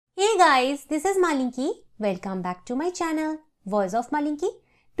guys, this is Malinki. Welcome back to my channel, Voice of Malinki.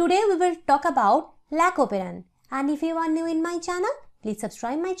 Today we will talk about Lac Operon. And if you are new in my channel, please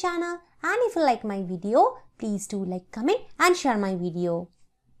subscribe my channel. And if you like my video, please do like, comment and share my video.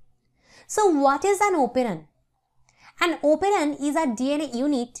 So what is an operon? An operon is a DNA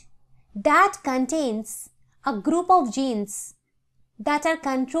unit that contains a group of genes that are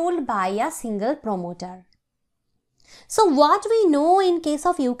controlled by a single promoter. So what we know in case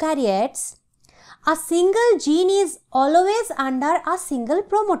of eukaryotes, a single gene is always under a single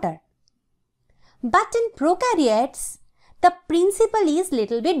promoter. But in prokaryotes, the principle is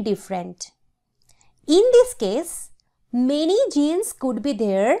little bit different. In this case, many genes could be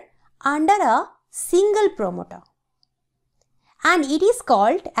there under a single promoter. And it is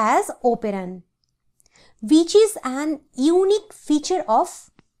called as operon, which is an unique feature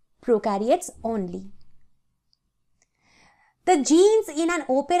of prokaryotes only. The genes in an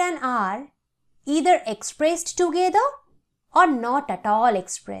operon are either expressed together or not at all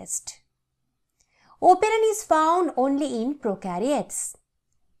expressed. Operon is found only in prokaryotes.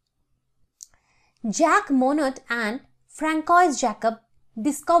 Jack Monod and Francois Jacob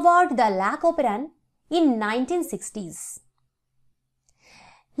discovered the Lac Operon in 1960s.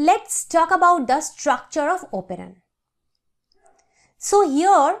 Let's talk about the structure of operon. So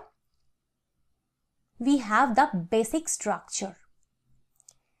here we have the basic structure.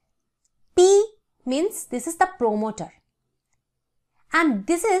 P means this is the promoter, and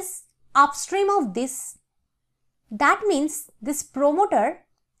this is upstream of this. That means this promoter,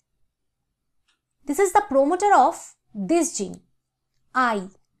 this is the promoter of this gene, I.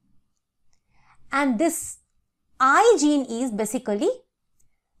 And this I gene is basically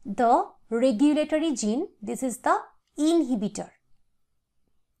the regulatory gene. This is the inhibitor.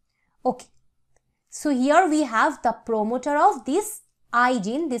 Okay. So here we have the promoter of this I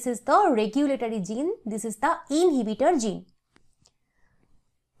gene. This is the regulatory gene. This is the inhibitor gene.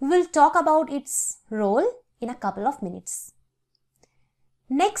 We will talk about its role in a couple of minutes.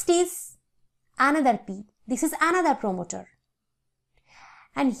 Next is another P. This is another promoter.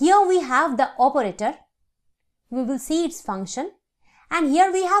 And here we have the operator. We will see its function. And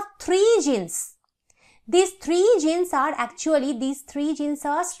here we have three genes. These three genes are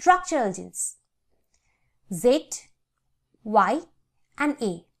structural genes. Z, Y and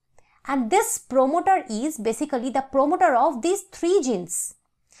A. And this promoter is basically the promoter of these three genes.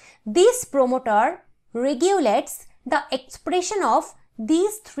 This promoter regulates the expression of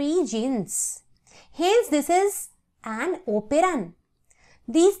these three genes. Hence, this is an operon.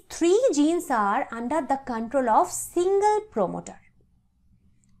 These three genes are under the control of single promoter.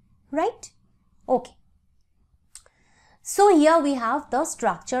 Right? Okay. So here we have the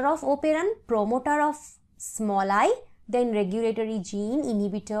structure of operon, promoter of small I, then regulatory gene,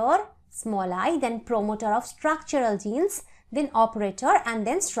 inhibitor, small I, then promoter of structural genes, then operator, and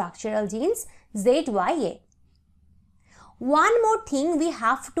then structural genes Z, Y, A. One more thing we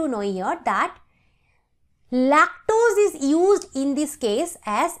have to know here, that lactose is used in this case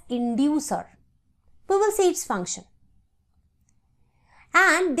as inducer. We will see its function.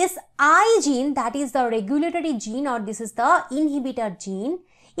 And this I gene, that is the regulatory gene, or this is the inhibitor gene,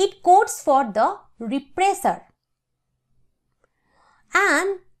 it codes for the repressor.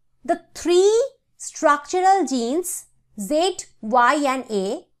 And the three structural genes Z, Y and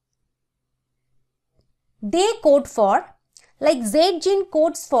A, they code for, like Z gene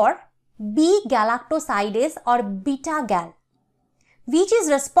codes for B-galactosidase or beta-gal, which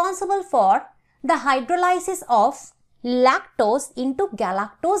is responsible for the hydrolysis of lactose into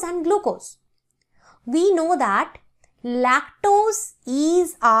galactose and glucose. We know that lactose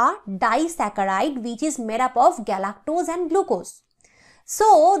is a disaccharide which is made up of galactose and glucose.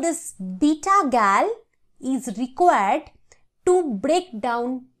 So this beta-gal is required to break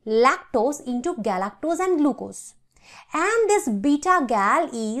down lactose into galactose and glucose. And this beta-gal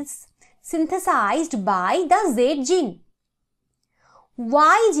is synthesized by the Z gene.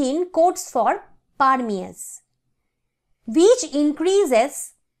 Y gene codes for permease, which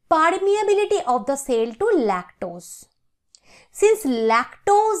increases permeability of the cell to lactose. Since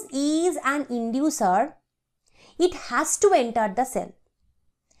lactose is an inducer, it has to enter the cell,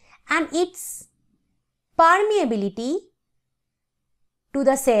 and its permeability to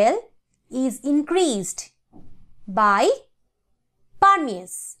the cell is increased by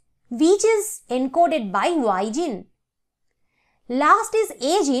permease, which is encoded by Y gene. Last is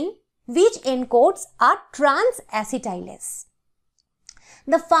A gene, which encodes a trans-acetylase.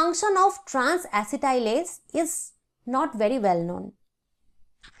 The function of trans-acetylase is not very well known.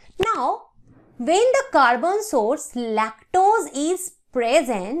 Now, when the carbon source lactose is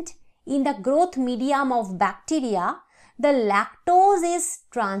present in the growth medium of bacteria, the lactose is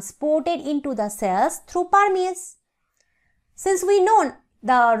transported into the cells through permease. Since we know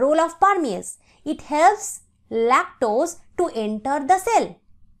the role of permease, it helps lactose to enter the cell.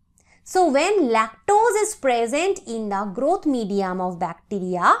 So when lactose is present in the growth medium of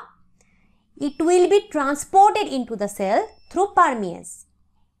bacteria, it will be transported into the cell through permease.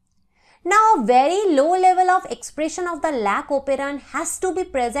 Now, a very low level of expression of the Lac Operon has to be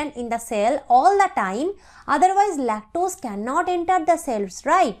present in the cell all the time, otherwise lactose cannot enter the cells,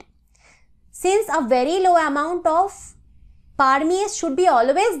 right? Since a very low amount of permease should be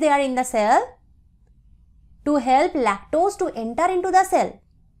always there in the cell to help lactose to enter into the cell.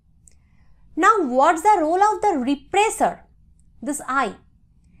 Now, what's the role of the repressor? This I.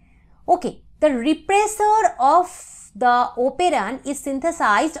 Okay, the repressor of the operon is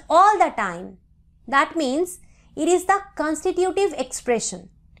synthesized all the time. That means it is the constitutive expression.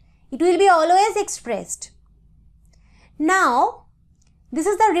 It will be always expressed. Now, this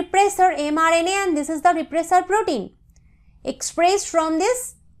is the repressor mRNA and this is the repressor protein expressed from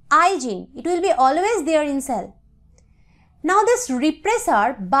this I gene. It will be always there in cell. Now, this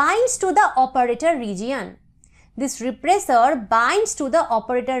repressor binds to the operator region. This repressor binds to the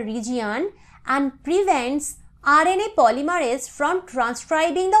operator region and prevents RNA polymerase from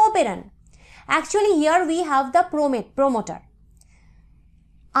transcribing the operon. Actually, here we have the promoter.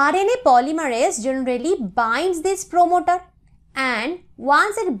 RNA polymerase generally binds this promoter, and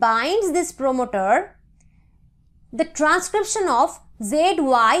once it binds this promoter, the transcription of Z,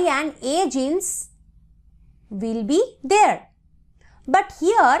 Y and A genes will be there. But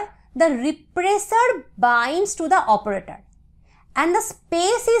here the repressor binds to the operator and the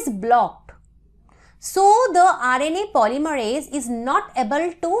space is blocked. So the RNA polymerase is not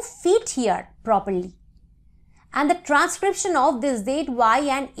able to fit here properly. And the transcription of this Z, Y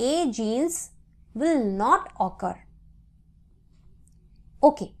and A genes will not occur.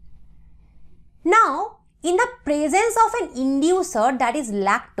 Okay. Now, in the presence of an inducer, that is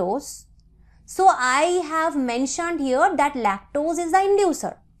lactose, so I have mentioned here that lactose is the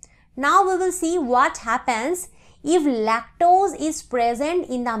inducer. Now we will see what happens if lactose is present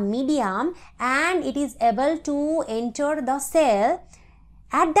in the medium and it is able to enter the cell.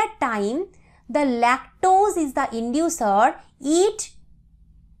 At that time, the lactose is the inducer. It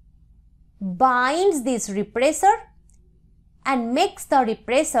binds this repressor and makes the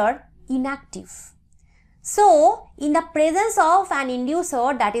repressor inactive. So, in the presence of an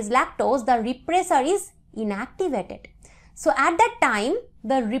inducer, that is lactose, the repressor is inactivated. So, at that time,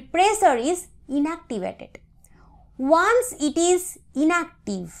 the repressor is inactivated. Once it is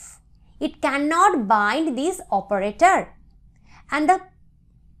inactive, it cannot bind this operator and the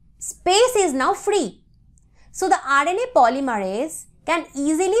space is now free. So, the RNA polymerase can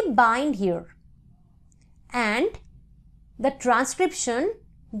easily bind here and the transcription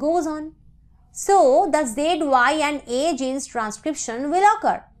goes on. So, the Z, Y and A genes transcription will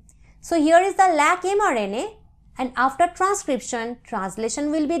occur. So, here is the Lac mRNA and after transcription,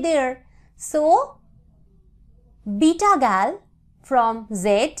 translation will be there. So, beta-gal from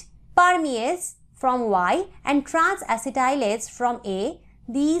Z, permease from Y and trans-acetylase from A,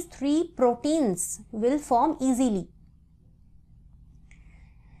 these three proteins will form easily.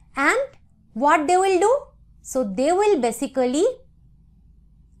 And what they will do? So, they will basically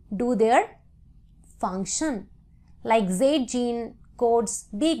do their function. Like Z gene codes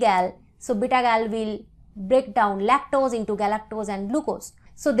B-gal, so beta-gal will break down lactose into galactose and glucose.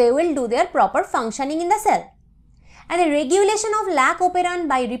 So, they will do their proper functioning in the cell. And the regulation of Lac Operon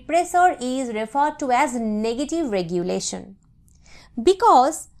by repressor is referred to as negative regulation.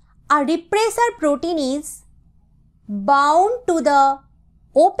 Because a repressor protein is bound to the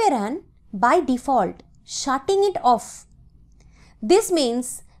operon by default, shutting it off. This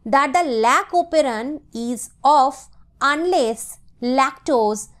means that the Lac Operon is off unless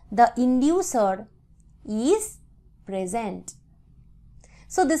lactose, the inducer, is present.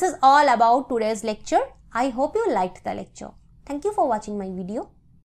 So this is all about today's lecture. I hope you liked the lecture. Thank you for watching my video.